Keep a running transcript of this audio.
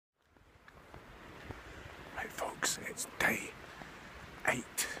folks, it's day 8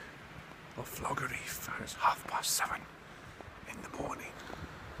 of Vlogerife and it's 7:30 in the morning.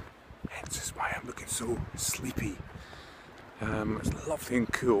 Hence is why I'm looking so sleepy. It's lovely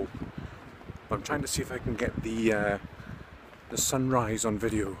and cool. I'm trying to see if I can get the sunrise on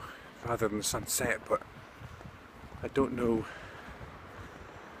video rather than the sunset, but I don't know.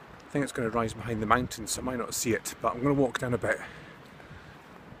 I think it's going to rise behind the mountains, so I might not see it, but I'm going to walk down a bit.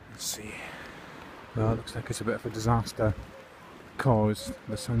 Let's see. Well, it looks like it's a bit of a disaster because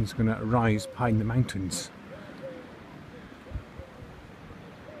the sun's going to rise behind the mountains.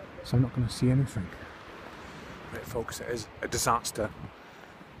 So I'm not going to see anything. Right folks, it is a disaster.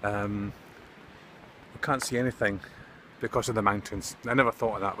 We can't see anything because of the mountains. I never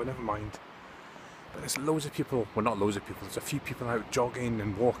thought of that, but never mind. But there's loads of people, well not loads of people, there's a few people out jogging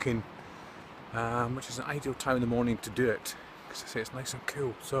and walking, which is an ideal time in the morning to do it, because I say it's nice and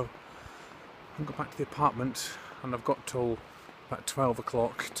cool. So I'm going back to the apartment and I've got till about 12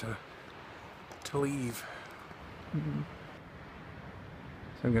 o'clock to leave. I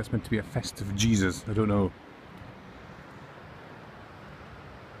think that's meant to be a festive Jesus, I don't know.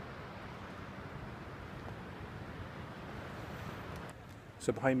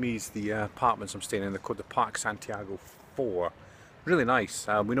 So behind me is the apartments I'm staying in. They're called the Park Santiago 4. Really nice.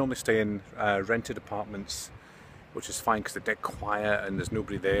 We normally stay in rented apartments, which is fine because they're dead quiet and there's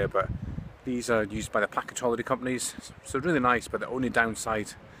nobody there, but these are used by the package holiday companies, so really nice. But the only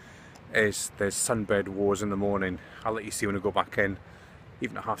downside is there's sunbed wars in the morning. I'll let you see when I go back in.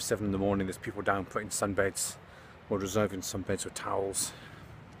 Even at 7:30 in the morning there's people down putting sunbeds or reserving sunbeds with towels.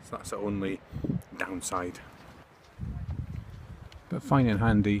 So that's the only downside. But fine and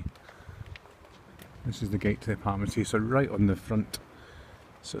handy. This is the gate to the apartment here, so right on the front.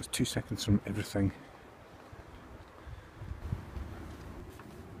 So it's 2 seconds from everything.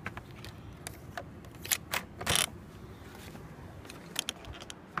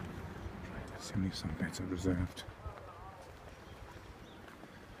 Let's see how many sunbeds are reserved.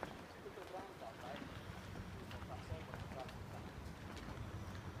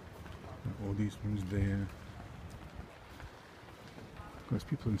 All these ones there. There's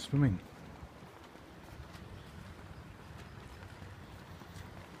people in swimming.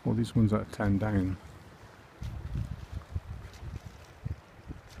 All these ones that are turned down.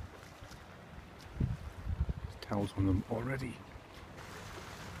 There's towels on them already.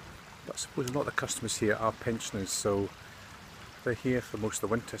 But I suppose a lot of the customers here are pensioners, so they're here for most of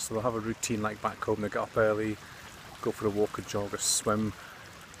the winter, so they'll have a routine like back home. They get up early, go for a walk, a jog, or swim.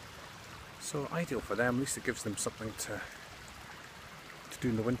 So ideal for them. At least it gives them something to do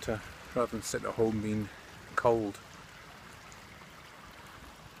in the winter rather than sit at home being cold.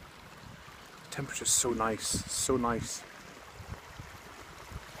 The temperature's so nice, so nice.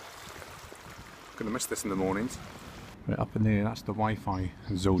 I'm gonna miss this in the mornings. Right up in there, that's the Wi-Fi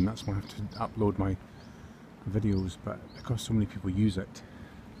zone. That's where I have to upload my videos, but because so many people use it,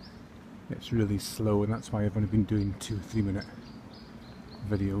 it's really slow, and that's why I've only been doing 2 or 3 minute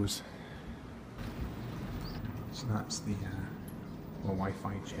videos. So that's the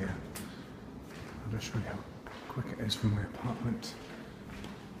Wi-Fi chair. I'll just show you how quick it is from my apartment.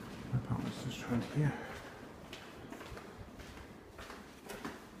 My apartment's just around here.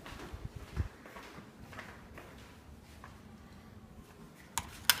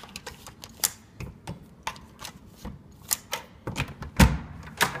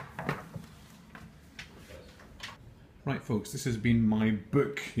 Right folks, this has been my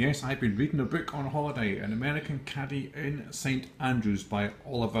book. Yes, I've been reading a book on holiday, An American Caddy in St Andrews by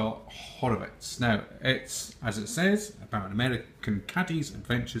Oliver Horowitz. Now, it's, as it says, about an American caddy's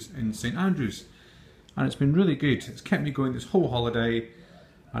adventures in St Andrews. And it's been really good. It's kept me going this whole holiday,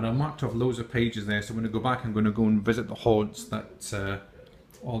 and I marked off loads of pages there, so when I go back I'm going to go and visit the haunts that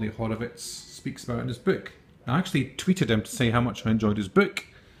Ollie Horowitz speaks about in his book. I actually tweeted him to say how much I enjoyed his book,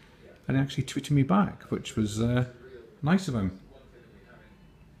 and he actually tweeted me back, which was nice of him.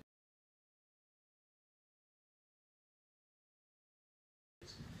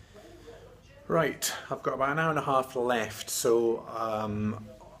 Right, I've got about an hour and a half left, so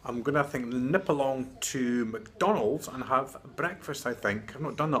I'm gonna, I think, nip along to McDonald's and have breakfast. I think I've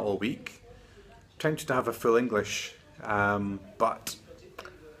not done that all week. Tempted to have a full English, but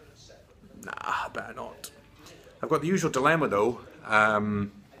nah, better not. I've got the usual dilemma though.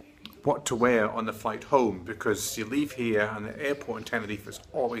 What to wear on the flight home, because you leave here and the airport in Tenerife is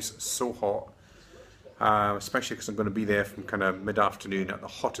always so hot, especially because I'm going to be there from kind of mid-afternoon at the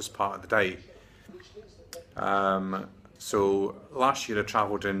hottest part of the day. So last year I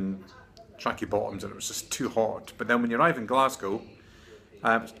travelled in tracky bottoms and it was just too hot, but then when you arrive in Glasgow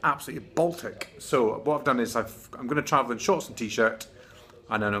It's absolutely Baltic. So what I've done is I'm going to travel in shorts and t-shirt,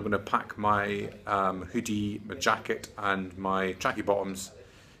 and then I'm going to pack my hoodie, my jacket and my tracky bottoms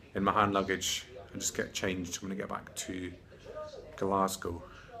in my hand luggage and just get changed when I get back to Glasgow,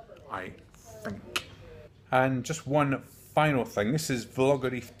 I think. And just one final thing, this is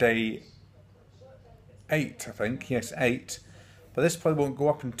Vlogerife Day 8, I think, yes 8, but this probably won't go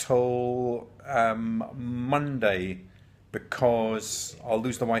up until Monday because I'll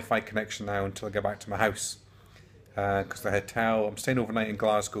lose the Wi-Fi connection now until I get back to my house because the hotel, I'm staying overnight in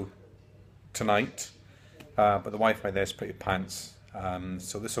Glasgow tonight, but the Wi-Fi there is pretty pants,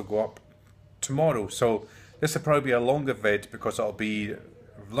 so this will go up tomorrow. So this will probably be a longer vid because it'll be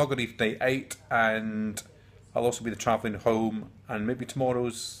Vlogerife Day 8 and I'll also be the travelling home, and maybe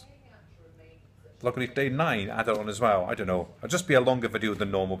tomorrow's Vlogerife Day 9 added on as well. I don't know. It'll just be a longer video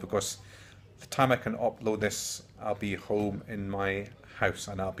than normal because the time I can upload this I'll be home in my house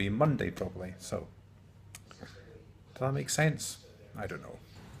and I'll be Monday probably. So does that make sense? I don't know.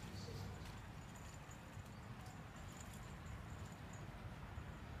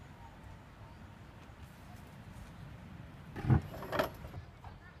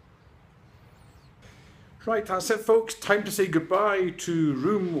 Right, that's it folks. Time to say goodbye to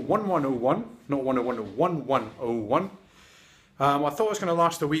room 1101. Not 101, 1101. I thought it was going to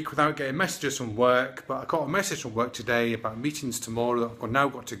last a week without getting messages from work, but I got a message from work today about meetings tomorrow that I've now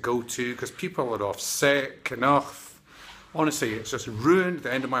got to go to because people are off sick and honestly, it's just ruined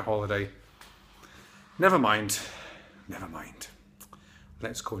the end of my holiday. Never mind. Never mind.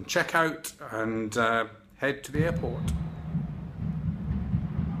 Let's go and check out and head to the airport.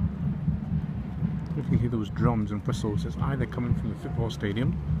 You can hear those drums and whistles. It's either coming from the football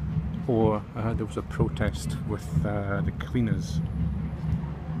stadium or there was a protest with the cleaners.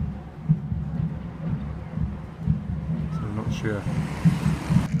 So I'm not sure.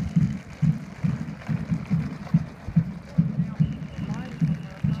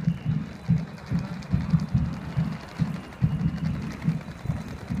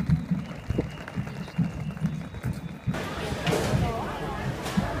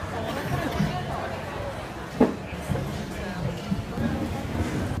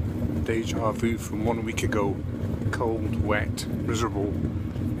 Deja vu from 1 week ago. Cold, wet, miserable.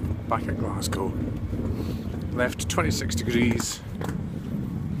 Back at Glasgow. Left 26 degrees.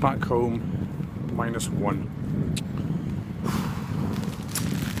 Back home -1.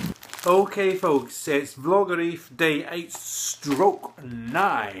 Okay folks, it's Vlogerife Day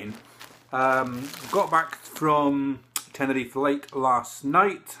 8/9. Got back from Tenerife late last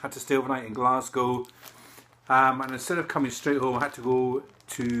night. Had to stay overnight in Glasgow. And instead of coming straight home, I had to go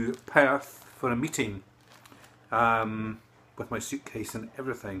to Perth for a meeting with my suitcase and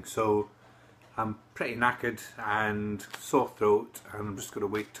everything. So I'm pretty knackered and sore throat, and I'm just going to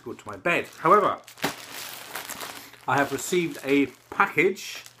wait to go to my bed. However, I have received a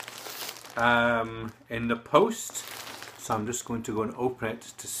package in the post, so I'm just going to go and open it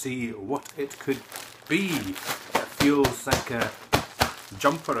to see what it could be. It feels like a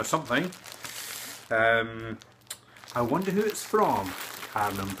jumper or something. I wonder who it's from.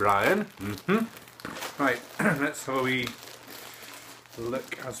 Karen and Brian. Right, let's have a wee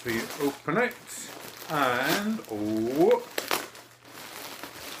look as we open it. And oh,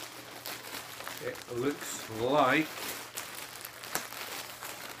 it looks like,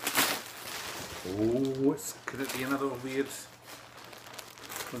 oh, could it be another weird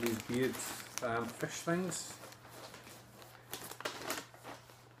one of these weird fish things?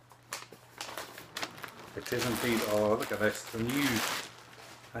 It is indeed. Oh, look at this,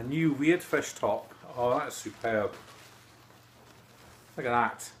 a new weird fish top. Oh, that's superb. Look at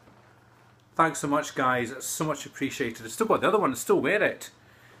that. Thanks so much guys, it's so much appreciated. I've still got the other one, I still wear it.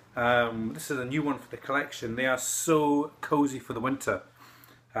 This is a new one for the collection. They are so cozy for the winter.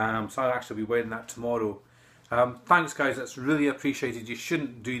 So I'll actually be wearing that tomorrow. Thanks guys, that's really appreciated. You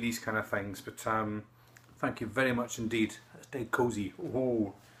shouldn't do these kind of things, but thank you very much indeed. That's dead cozy.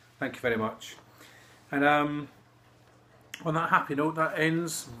 Oh, thank you very much. And on that happy note, that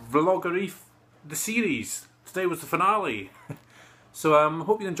ends Vlogerife, the series. Today was the finale. So I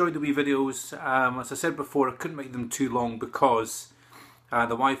hope you enjoyed the wee videos. As I said before, I couldn't make them too long because the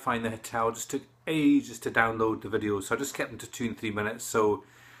Wi-Fi in the hotel just took ages to download the videos. So I just kept them to 2 and 3 minutes. So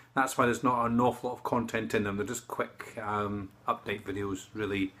that's why there's not an awful lot of content in them. They're just quick update videos,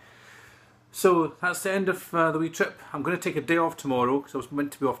 really. So that's the end of the wee trip. I'm going to take a day off tomorrow because I was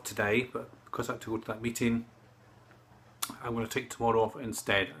meant to be off today, but because I had to go to that meeting, I'm going to take tomorrow off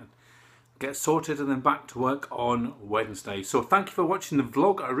instead and get sorted and then back to work on Wednesday. So thank you for watching the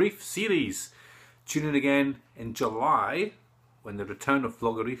Vlogerife series. Tune in again in July when the return of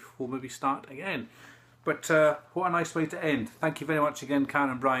Vlogerife will maybe start again. But what a nice way to end. Thank you very much again, Karen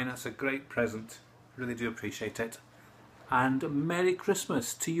and Brian. That's a great present. Really do appreciate it. And Merry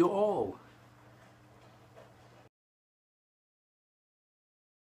Christmas to you all.